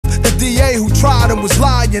DA who tried him was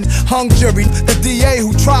lying, hung jury. The DA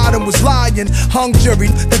who tried him was lying, hung jury.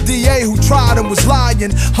 The DA who tried him was lying,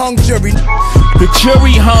 hung jury. The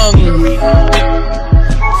jury hung.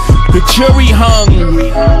 The jury hung.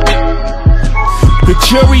 The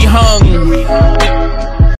jury hung.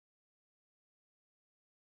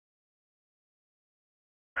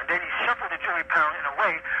 And then he shuffled the jury panel in a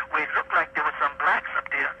way where it looked like there were some blacks up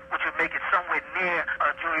there, which would make it somewhere near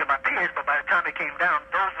a jury of my peers, but by the time it came down,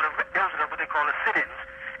 those were what they call the sit-ins,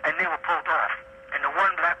 and they were pulled off. And the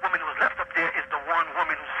one black woman who was left up there is the one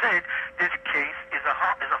woman who said, this case is a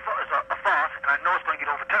farce, and I know it's going to get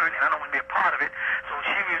overturned, and I don't want to be a part of it. So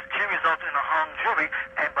she resulted in a hung jury,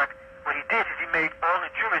 but what he did is he made all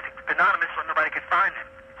the juries anonymous so nobody could find them.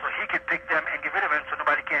 So he could pick them and get rid of them so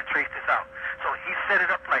nobody can trace this out. So he set it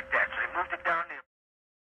up like that. So they moved it down there.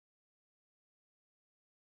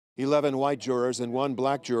 11 white jurors and 1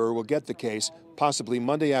 black juror will get the case possibly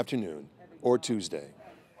Monday afternoon or Tuesday.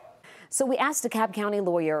 So we asked DeKalb County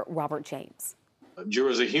lawyer Robert James.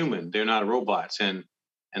 Jurors are human. They're not robots, and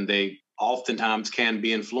they oftentimes can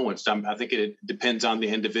be influenced. I think it depends on the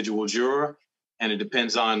individual juror, and it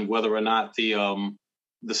depends on whether or not the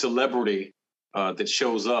celebrity that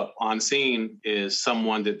shows up on scene is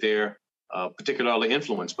someone that they're particularly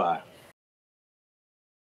influenced by.